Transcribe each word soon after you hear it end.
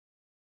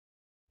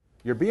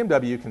Your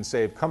BMW can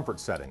save comfort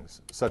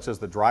settings, such as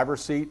the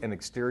driver's seat and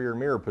exterior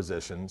mirror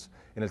positions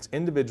in its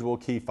individual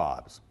key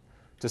fobs.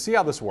 To see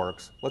how this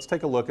works, let's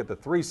take a look at the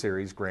 3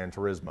 Series Gran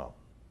Turismo.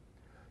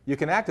 You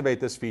can activate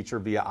this feature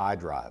via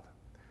iDrive.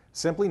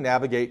 Simply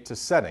navigate to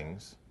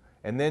Settings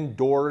and then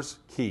Doors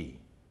Key.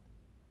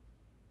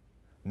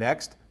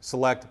 Next,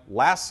 select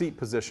Last Seat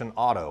Position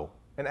Auto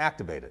and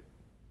activate it.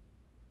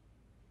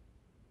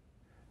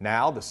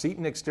 Now, the seat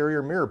and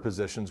exterior mirror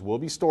positions will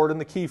be stored in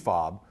the key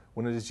fob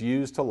when it is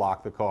used to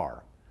lock the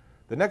car.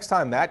 The next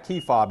time that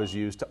key fob is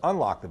used to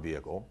unlock the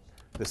vehicle,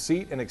 the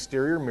seat and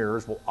exterior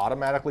mirrors will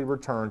automatically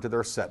return to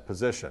their set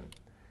position,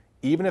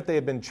 even if they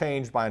have been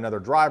changed by another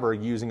driver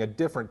using a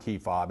different key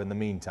fob in the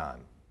meantime.